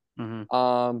list. Hmm.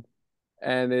 Um,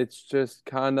 and it's just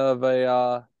kind of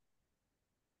a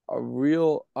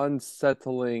real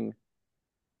unsettling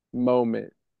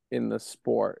moment in the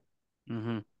sport,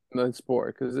 Hmm.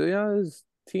 because it's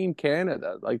Team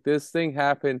Canada. Like this thing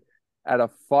happened at a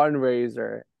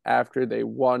fundraiser after they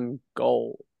won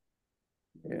gold.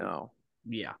 You know,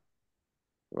 Yeah.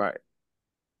 right?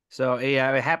 So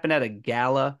yeah, it happened at a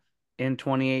gala in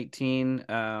 2018.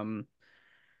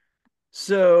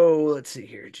 So let's see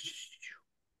here.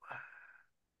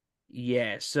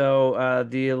 Yeah, so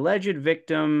the alleged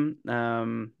victim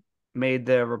made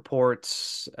the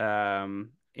reports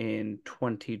in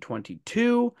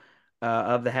 2022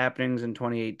 of the happenings in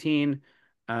 2018.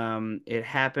 It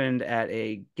happened at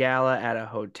a gala at a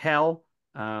hotel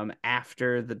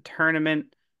after the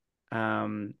tournament.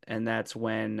 And that's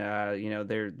when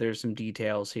there's some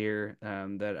details here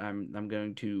that I'm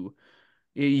going to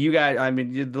you guys, I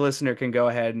mean, the listener can go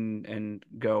ahead and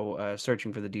go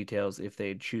searching for the details if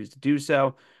they choose to do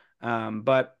so.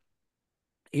 But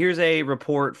here's a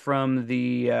report from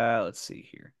the let's see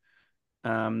here.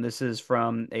 This is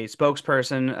from a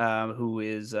spokesperson who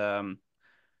is a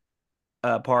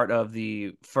part of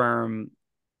the firm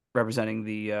representing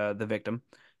the victim,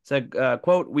 said,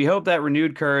 "quote: We hope that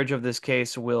renewed courage of this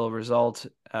case will result,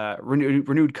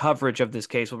 renewed coverage of this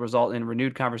case will result in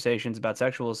renewed conversations about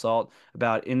sexual assault,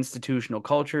 about institutional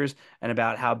cultures, and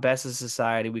about how best as a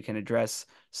society we can address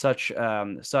such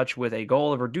with a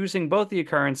goal of reducing both the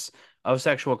occurrence of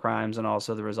sexual crimes and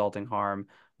also the resulting harm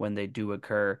when they do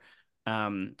occur."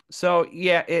 So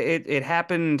yeah, it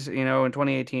happened, in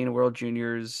 2018 World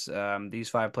Juniors. These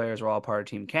five players were all part of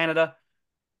Team Canada.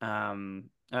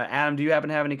 Adam, do you happen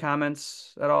to have any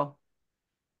comments at all?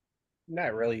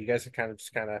 Not really. You guys have kind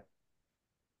of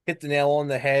hit the nail on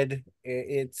the head.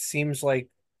 It seems like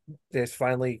there's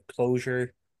finally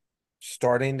closure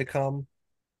starting to come.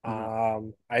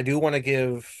 Hmm. I do want to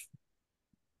give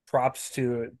props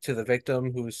to the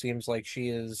victim who seems like she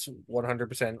is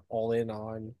 100% all in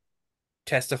on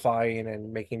testifying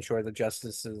and making sure the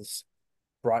justice is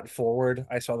brought forward.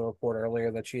 I saw the report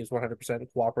earlier that she is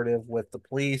 100% cooperative with the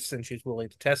police and she's willing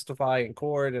to testify in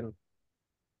court. And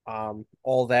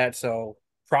all that. So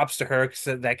props to her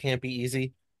because that can't be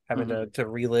easy having Hmm. to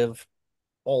relive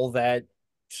all that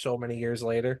so many years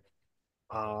later.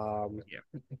 Um, Yeah.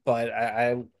 but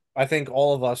I think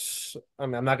all of us. I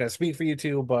mean, I'm not going to speak for you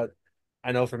two, but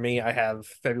I know for me, I have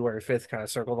February 5th kind of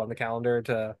circled on the calendar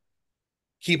to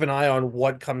keep an eye on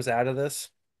what comes out of this.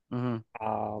 Hmm.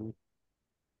 Um,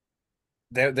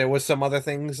 there was some other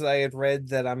things I had read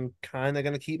that I'm kind of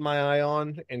going to keep my eye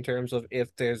on in terms of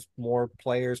if there's more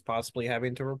players possibly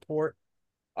having to report,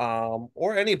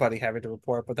 or anybody having to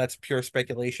report, but that's pure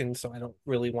speculation, so I don't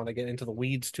really want to get into the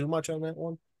weeds too much on that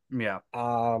one. Yeah.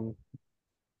 Um,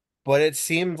 but it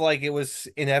seemed like it was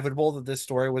inevitable that this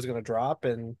story was going to drop,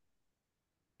 and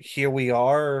here we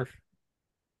are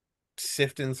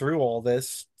sifting through all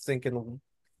this, thinking,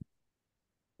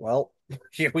 well,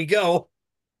 here we go.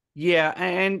 Yeah,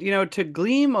 and to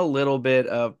gleam a little bit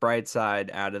of bright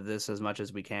side out of this as much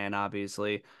as we can,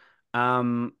 obviously.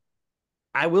 Um,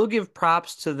 I will give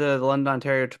props to the London,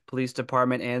 Ontario Police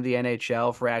Department and the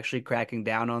NHL for actually cracking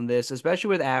down on this, especially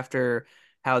with after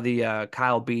how the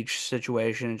Kyle Beach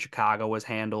situation in Chicago was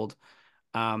handled.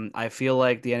 I feel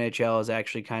like the NHL is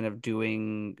actually kind of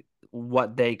doing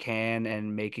what they can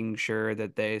and making sure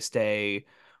that they stay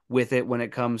with it when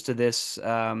it comes to this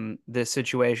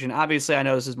situation. Obviously, I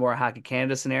know this is more a Hockey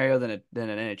Canada scenario than an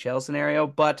NHL scenario,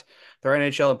 but there are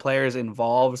NHL players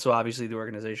involved, so obviously the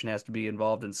organization has to be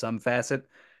involved in some facet.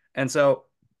 And so,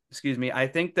 excuse me, I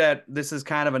think that this is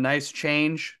kind of a nice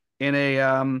change in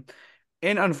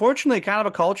unfortunately kind of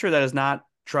a culture that is not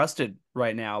trusted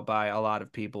right now by a lot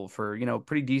of people for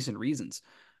pretty decent reasons.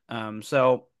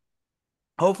 So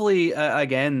hopefully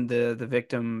again the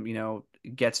victim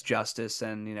gets justice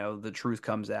and the truth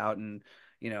comes out and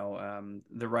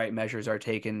the right measures are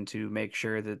taken to make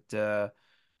sure that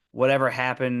whatever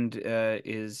happened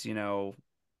is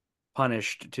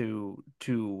punished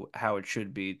to how it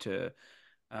should be to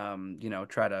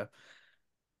try to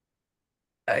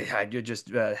I just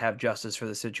have justice for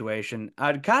the situation.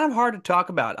 Kind of hard to talk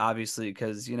about, obviously,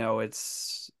 because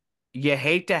it's you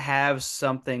hate to have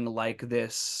something like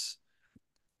this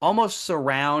almost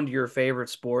surround your favorite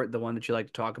sport, the one that you like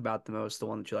to talk about the most, the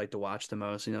one that you like to watch the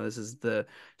most. This is the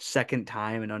second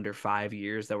time in under 5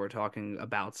 years that we're talking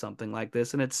about something like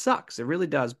this, and it sucks. It really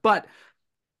does. But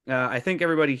I think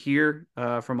everybody here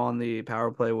from on the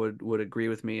power play would agree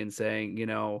with me in saying,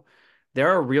 there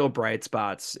are real bright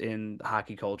spots in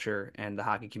hockey culture and the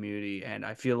hockey community, and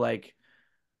I feel like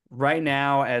right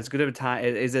now as good of a time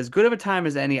is as good of a time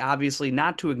as any, obviously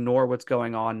not to ignore what's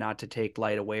going on, not to take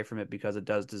light away from it because it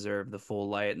does deserve the full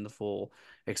light and the full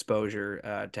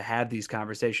exposure to have these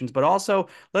conversations, but also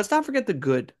let's not forget the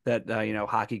good that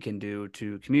hockey can do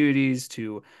to communities,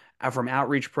 to from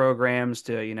outreach programs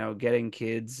to getting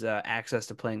kids access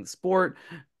to playing the sport,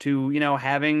 to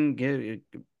having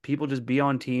people just be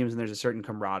on teams and there's a certain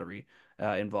camaraderie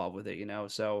involved with it,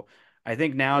 so I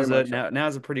think Very much so.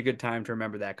 now's a pretty good time to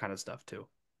remember that kind of stuff too.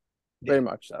 Yeah. Very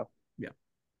much so. Yeah.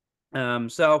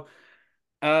 So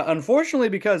unfortunately,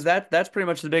 because that's pretty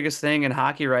much the biggest thing in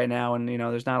hockey right now, and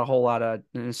there's not a whole lot of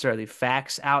necessarily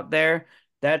facts out there.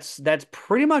 That's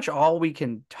pretty much all we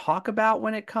can talk about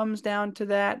when it comes down to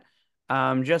that.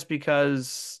 Just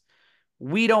because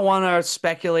we don't want to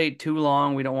speculate too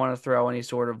long, we don't want to throw any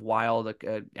sort of wild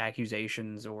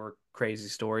accusations or crazy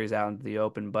stories out into the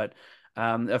open. But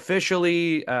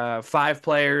officially, 5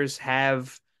 players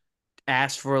have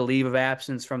asked for a leave of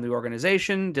absence from the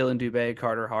organization: Dylan Dubé,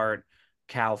 Carter Hart,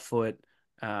 Cal Foote,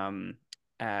 um,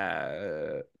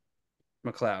 uh,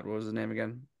 McLeod. What was his name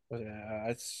again?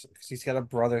 It's 'cause he's got a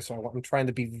brother, so I'm trying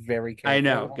to be very I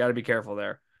know. careful. Got to be careful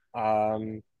there.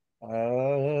 Um,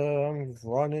 I'm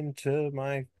running to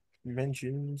my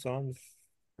mentions on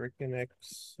freaking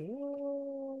X.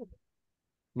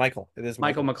 Michael. It is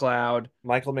Michael Michael. McLeod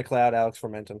Michael McLeod, Alex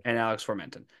Fermenton. and Alex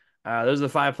Formenton. Those are the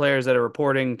 5 players that are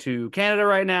reporting to Canada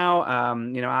right now.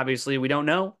 Obviously we don't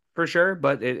know for sure,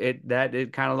 but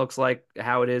it kind of looks like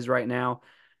how it is right now.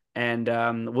 And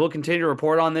we'll continue to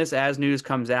report on this as news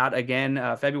comes out. Again,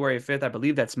 February 5th, I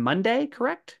believe that's Monday,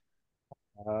 correct?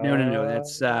 No, no, no. Uh,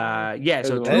 That's yeah. is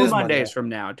So it that two is Monday? Monday. Mondays from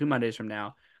now, 2 Mondays from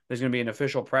now, there's going to be an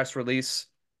official press release.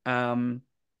 Um,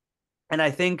 and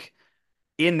I think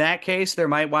in that case, there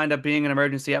might wind up being an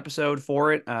emergency episode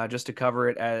for it, just to cover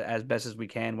it as best as we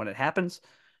can when it happens.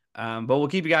 But we'll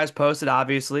keep you guys posted,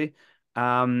 obviously.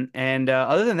 And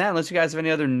other than that, unless you guys have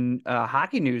any other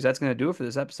hockey news, that's going to do it for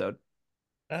this episode.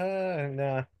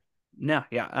 Nah. No,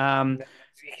 yeah. You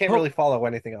can't really Hope follow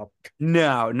anything up.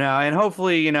 no, no, and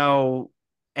hopefully,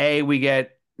 we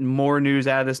get more news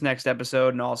out of this next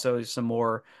episode, and also some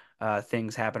more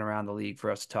things happen around the league for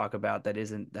us to talk about that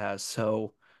isn't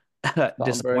so Somber.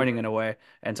 disappointing in a way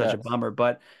and such a Yes. bummer.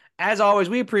 But as always,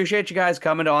 we appreciate you guys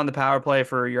coming on the Power Play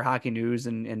for your hockey news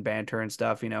and banter and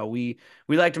stuff. You know, we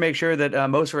like to make sure that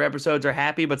most of our episodes are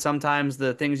happy, but sometimes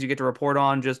the things you get to report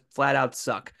on just flat out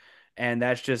suck. And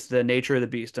that's just the nature of the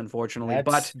beast, unfortunately.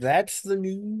 But That's the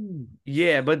news.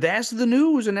 yeah, but that's the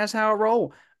news and that's how it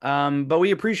roll. But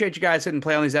we appreciate you guys hitting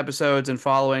play on these episodes and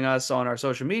following us on our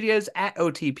social medias at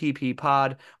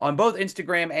OTPPPod on both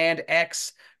Instagram and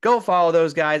X. Go follow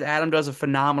those guys. Adam does a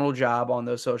phenomenal job on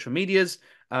those social medias.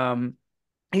 Um,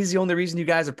 he's the only reason you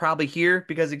guys are probably here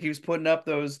because he keeps putting up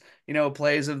those,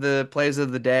 plays of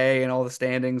the day and all the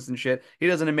standings and shit. He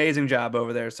does an amazing job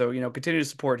over there. So, continue to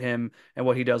support him and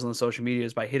what he does on the social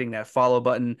medias by hitting that follow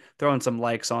button, throwing some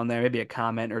likes on there, maybe a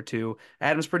comment or two.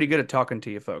 Adam's pretty good at talking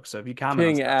to you folks. So if you comment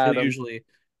on King stuff, Adam.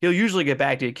 he'll usually get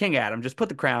back to you. King Adam, just put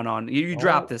the crown on. You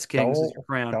drop Don't, this, King. This is don't, your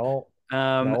crown. don't, All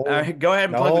no, right, go ahead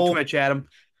and plug the no. Twitch, Adam.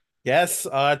 Yes,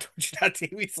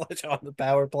 twitch.tv/ on the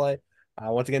power play.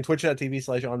 Once again,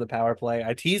 twitch.tv/ on the power play.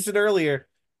 I teased it earlier.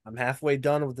 I'm halfway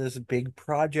done with this big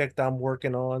project I'm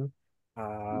working on.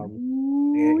 Um,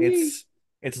 Ooh-wee.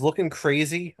 it's looking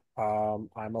crazy. I'm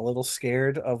a little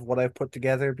scared of what I've put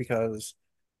together because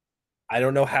I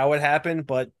don't know how it happened,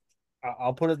 but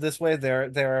I'll put it this way: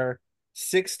 there are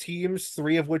 6 teams,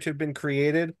 3 of which have been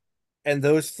created, and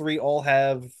those 3 all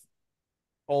have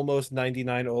almost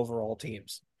 99 overall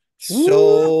teams. Woo!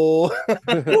 So,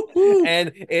 Woo-hoo!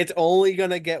 and it's only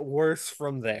gonna get worse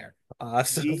from there.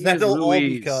 So Jeez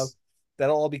Louise.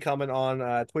 that'll all be coming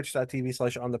on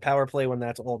twitch.tv/ on the power play when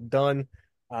that's all done.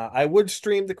 I would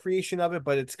stream the creation of it,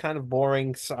 but it's kind of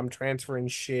boring. So I'm transferring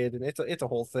shit, and it's a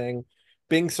whole thing.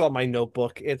 Bing saw my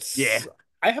notebook. Yeah.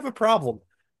 I have a problem,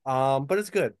 but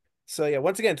it's good. So yeah,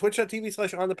 once again,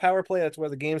 twitch.tv/ on the power play. That's where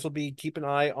the games will be. Keep an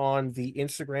eye on the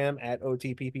Instagram at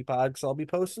OTPPPod because I'll be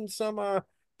posting some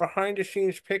behind the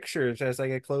scenes pictures as I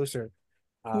get closer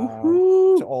to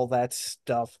Woohoo! all that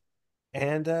stuff.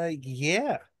 And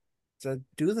yeah, so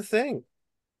do the thing.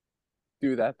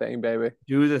 Do that thing, baby.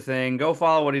 Do the thing. Go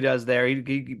follow what he does there.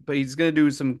 But he's gonna do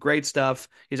some great stuff.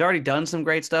 He's already done some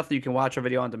great stuff that you can watch our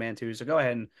video on demand too. So go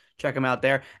ahead and check him out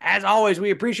there. As always, we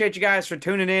appreciate you guys for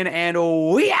tuning in, and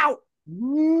we out.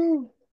 Woo!